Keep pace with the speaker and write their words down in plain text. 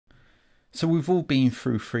So we've all been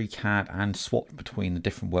through FreeCAD and swapped between the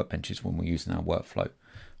different workbenches when we're using our workflow.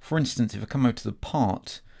 For instance, if I come over to the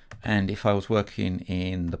part, and if I was working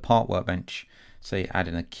in the part workbench, say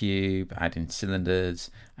adding a cube, adding cylinders,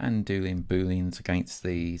 and doing booleans against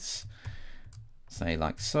these, say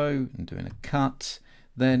like so, and doing a cut,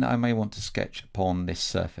 then I may want to sketch upon this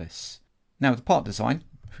surface. Now with the part design,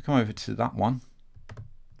 if we come over to that one,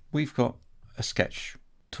 we've got a sketch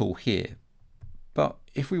tool here. But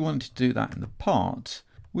if we wanted to do that in the part,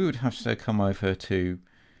 we would have to come over to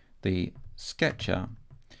the sketcher,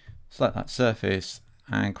 select that surface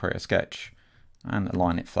and create a sketch and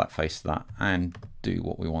align it flat face to that and do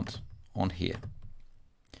what we want on here.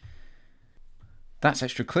 That's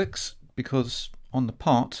extra clicks because on the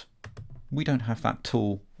part, we don't have that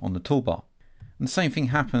tool on the toolbar. And the same thing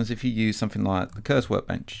happens if you use something like the Curves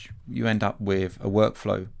workbench. You end up with a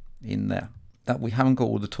workflow in there that we haven't got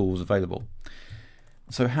all the tools available.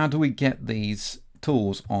 So how do we get these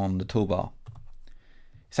tools on the toolbar?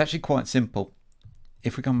 It's actually quite simple.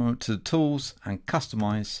 If we come over to the tools and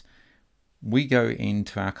customize, we go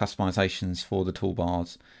into our customizations for the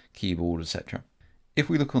toolbars, keyboard, etc. If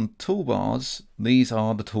we look on toolbars, these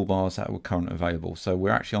are the toolbars that are currently available. So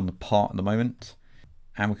we're actually on the part at the moment,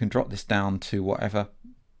 and we can drop this down to whatever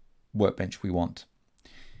workbench we want.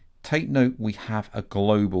 Take note, we have a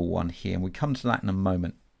global one here, and we come to that in a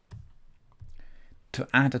moment. To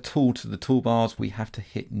add a tool to the toolbars, we have to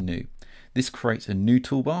hit new. This creates a new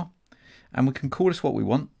toolbar, and we can call this what we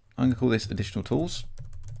want. I'm going to call this additional tools.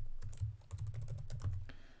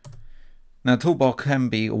 Now, toolbar can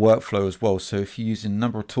be a workflow as well. So if you're using a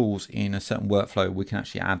number of tools in a certain workflow, we can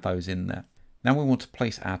actually add those in there. Now we want to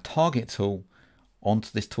place our target tool onto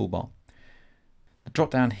this toolbar. The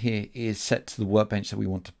drop down here is set to the workbench that we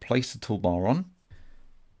want to place the toolbar on.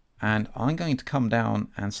 And I'm going to come down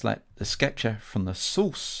and select the sketcher from the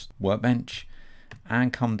source workbench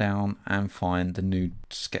and come down and find the new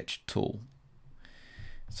sketch tool.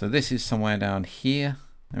 So this is somewhere down here.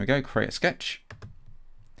 There we go, create a sketch.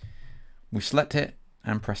 We select it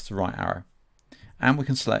and press the right arrow. And we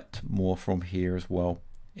can select more from here as well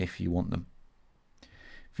if you want them.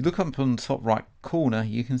 If you look up on the top right corner,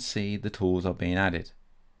 you can see the tools are being added.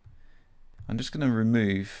 I'm just going to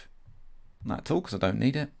remove that tool because I don't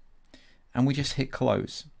need it. And we just hit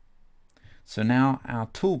close. So now our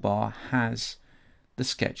toolbar has the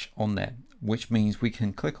sketch on there, which means we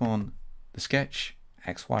can click on the sketch,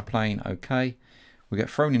 XY plane, OK. We get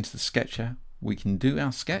thrown into the sketcher. We can do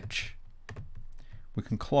our sketch. We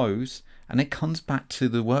can close, and it comes back to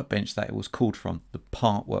the workbench that it was called from, the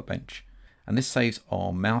part workbench. And this saves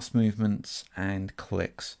our mouse movements and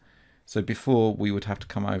clicks. So before we would have to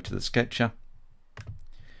come over to the sketcher,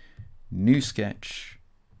 new sketch,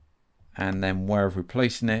 and then wherever we're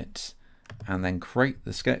placing it, and then create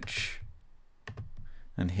the sketch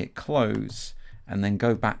and hit close, and then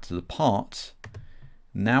go back to the part.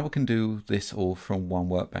 Now we can do this all from one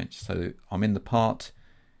workbench. So I'm in the part,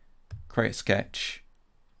 create a sketch,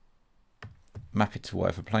 map it to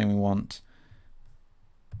whatever plane we want,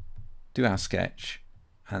 do our sketch,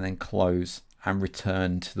 and then close and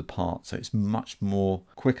return to the part. So it's much more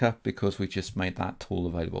quicker because we just made that tool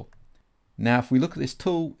available. Now, if we look at this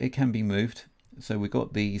tool, it can be moved. So we've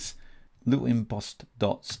got these little embossed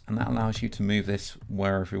dots, and that allows you to move this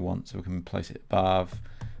wherever you want. So we can place it above,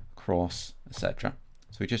 across, etc.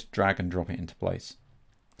 So we just drag and drop it into place.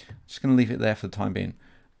 Just going to leave it there for the time being.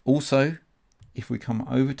 Also, if we come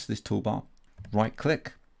over to this toolbar, right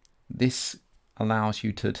click, this allows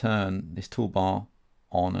you to turn this toolbar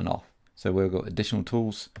on and off. So we've got additional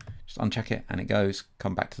tools, just uncheck it and it goes,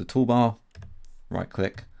 come back to the toolbar, right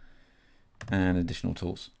click, and additional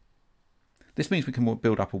tools. This means we can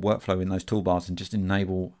build up a workflow in those toolbars and just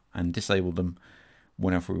enable and disable them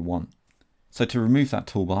whenever we want. So to remove that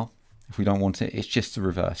toolbar, if we don't want it, it's just the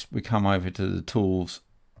reverse. We come over to the tools,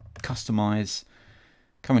 customize,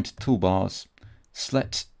 come into toolbars,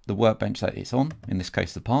 select the workbench that it's on, in this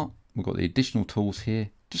case the part. We've got the additional tools here,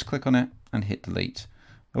 just click on it and hit delete.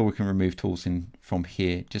 Or we can remove tools from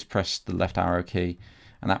here, just press the left arrow key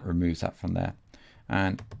and that removes that from there.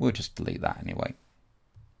 And we'll just delete that anyway.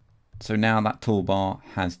 So now that toolbar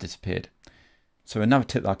has disappeared. So another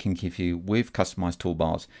tip that I can give you with customized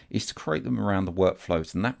toolbars is to create them around the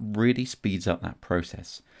workflows, and that really speeds up that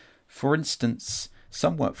process. For instance,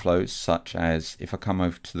 some workflows, such as if I come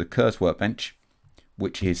over to the Curves workbench,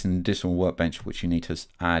 which is an additional workbench which you need to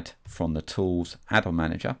add from the tools add-on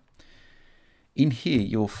manager. In here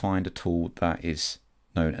you'll find a tool that is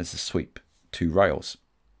known as the sweep to rails.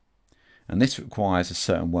 And this requires a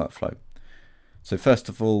certain workflow. So first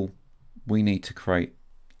of all, we need to create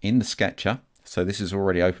in the sketcher So this has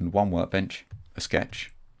already opened one workbench, a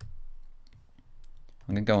sketch.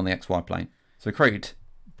 I'm going to go on the XY plane. So create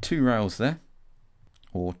 2 rails there,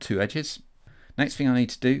 or 2 edges. Next thing I need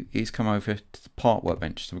to do is come over to the part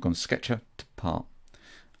workbench. So we've gone sketcher to part.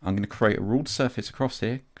 I'm going to create a ruled surface across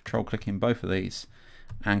here, control clicking both of these,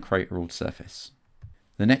 and create a ruled surface.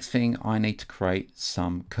 The next thing, I need to create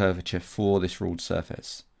some curvature for this ruled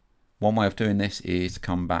surface. One way of doing this is to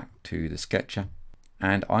come back to the sketcher,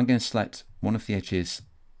 and I'm going to select one of the edges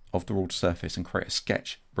of the ruled surface and create a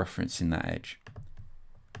sketch referencing that edge.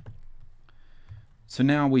 So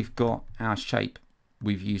now we've got our shape.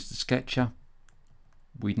 We've used the sketcher.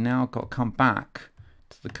 We've now got to come back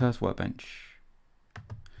to the curves workbench,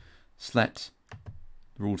 select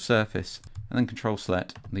the ruled surface, and then control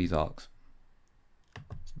select these arcs,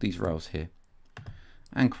 these rails here,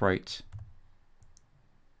 and create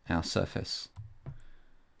our surface.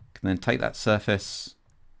 Can then take that surface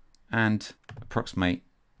and approximate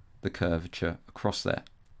the curvature across there.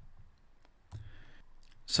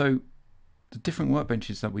 So the different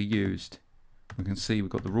workbenches that we used, we can see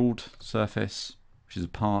we've got the ruled surface, which is a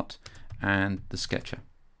part, and the sketcher,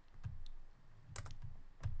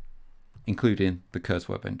 including the curves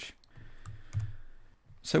workbench.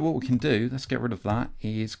 So what we can do, let's get rid of that,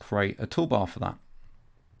 is create a toolbar for that.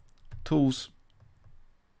 Tools,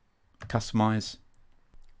 customize,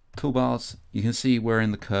 toolbars. You can see we're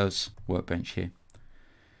in the curves workbench here.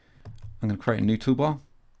 I'm going to create a new toolbar.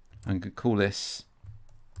 I'm going to call this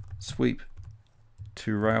sweep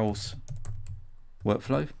to rails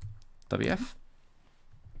workflow, WF,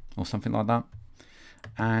 or something like that.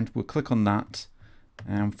 And we'll click on that.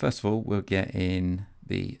 And first of all, we'll get in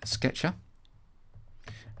the sketcher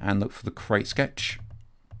and look for the create sketch.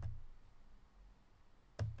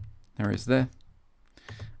 There it is there.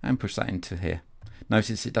 And push that into here.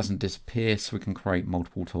 Notice it doesn't disappear, so we can create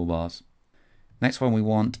multiple toolbars. Next one we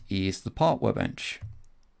want is the part workbench.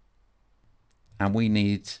 And we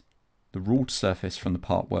need the ruled surface from the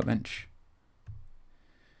part workbench.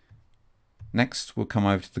 Next we'll come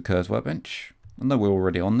over to the curves workbench, and though we're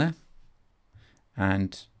already on there,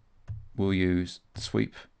 and we'll use the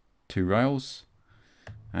sweep to rails,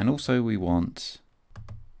 and also we want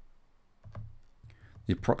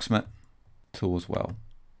the approximate tool as well.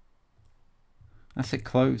 That's it,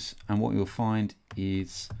 close, and what you'll find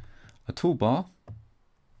is a toolbar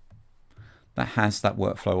that has that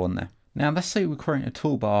workflow on there. Now let's say we're creating a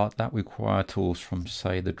toolbar that require tools from,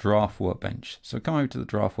 say, the draft workbench. So come over to the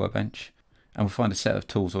draft workbench and we'll find a set of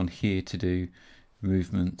tools on here to do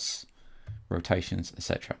movements, rotations,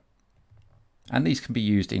 etc. And these can be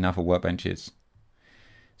used in other workbenches.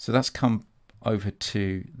 So let's come over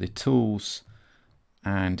to the tools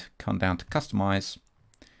and come down to customize,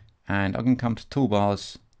 and I can come to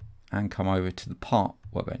toolbars and come over to the part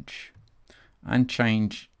workbench and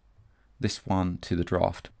change this one to the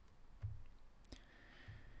draft.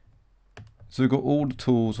 So we've got all the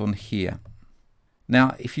tools on here.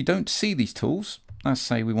 Now if you don't see these tools, let's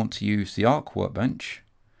say we want to use the arc workbench,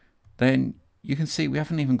 then you can see we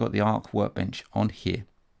haven't even got the arc workbench on here.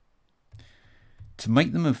 To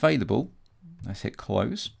make them available, let's hit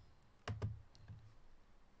close.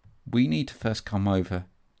 We need to first come over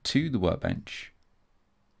to the workbench,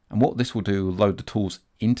 and what this will do will load the tools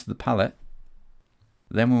into the palette.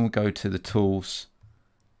 Then when we go to the tools,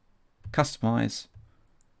 customize,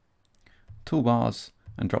 toolbars,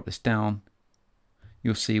 and drop this down,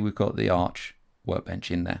 you'll see we've got the arch workbench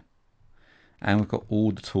in there, and we've got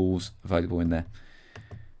all the tools available in there.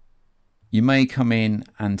 You may come in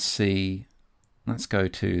and see, let's go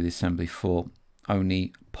to the assembly for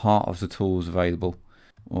only part of the tools available,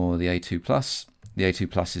 or the A2 plus. The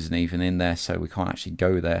A2 plus isn't even in there, so we can't actually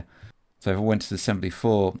go there. So if I went to the assembly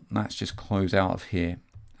 4, let's just close out of here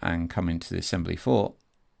and come into the assembly 4.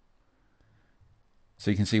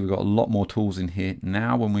 So you can see we've got a lot more tools in here.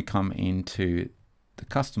 Now when we come into the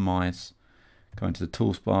customize, go into the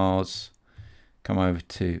toolbars, come over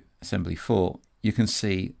to assembly 4, you can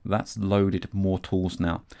see that's loaded more tools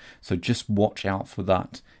now. So just watch out for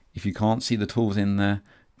that. If you can't see the tools in there,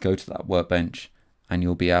 go to that workbench and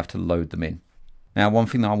you'll be able to load them in. Now one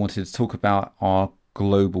thing that I wanted to talk about are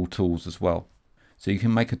global tools as well. So you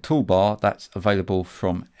can make a toolbar that's available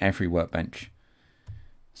from every workbench.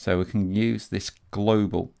 So we can use this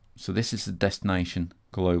global. So this is the destination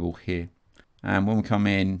global here. And when we come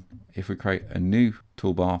in, if we create a new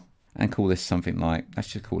toolbar and call this something like, let's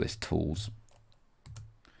just call this tools.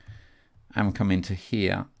 And we come into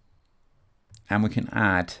here and we can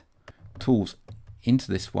add tools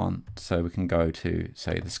into this one. So we can go to,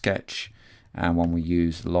 say, the sketch, and one we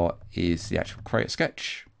use a lot is the actual create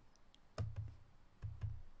sketch.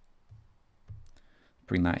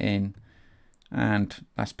 bring that in, and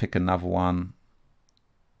let's pick another one.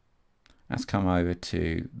 Let's come over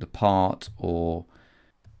to the part or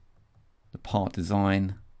the part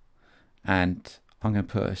design, and I'm going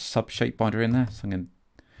to put a sub shape binder in there. So I'm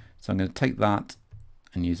going to take that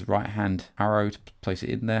and use the right hand arrow to place it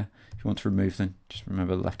in there. If you want to remove them, just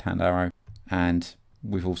remember the left hand arrow. And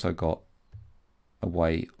we've also got a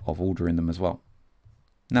way of ordering them as well.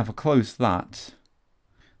 Now if I close that,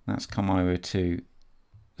 let's come over to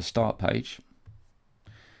the start page.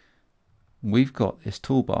 We've got this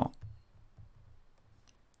toolbar.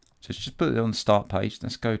 So just put it on the start page.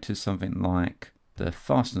 Let's go to something like the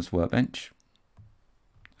fasteners workbench,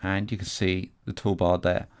 and you can see the toolbar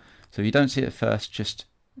there. So if you don't see it at first, just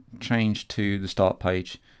change to the start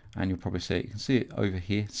page and you'll probably see it. You can see it over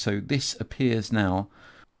here. So this appears now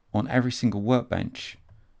on every single workbench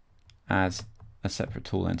as a separate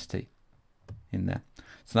tool entity in there.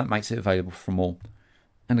 So that makes it available from all.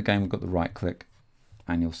 And again, we've got the right click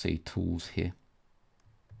and you'll see tools here.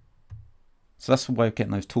 So that's the way of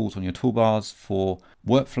getting those tools on your toolbars for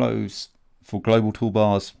workflows, for global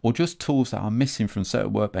toolbars, or just tools that are missing from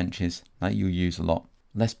certain workbenches that you'll use a lot.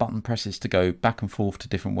 Less button presses to go back and forth to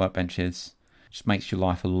different workbenches. Just makes your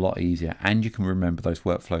life a lot easier, and you can remember those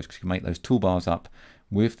workflows because you can make those toolbars up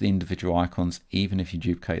with the individual icons, even if you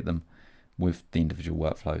duplicate them with the individual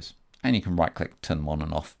workflows. And you can right click, turn them on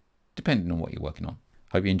and off, depending on what you're working on.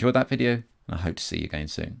 Hope you enjoyed that video, and I hope to see you again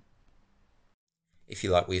soon. If you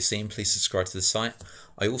like what you're seeing, please subscribe to the site.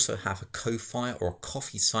 I also have a Ko-Fi or a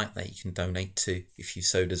coffee site that you can donate to if you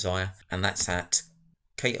so desire, and that's at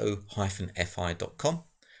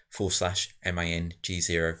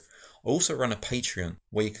ko-fi.com/MANG0. I also run a Patreon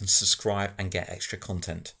where you can subscribe and get extra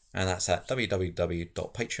content, and that's at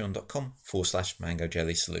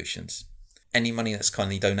www.patreon.com/MangoJellySolutions. Any money that's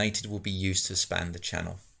kindly donated will be used to expand the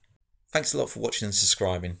channel. Thanks a lot for watching and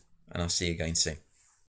subscribing, and I'll see you again soon.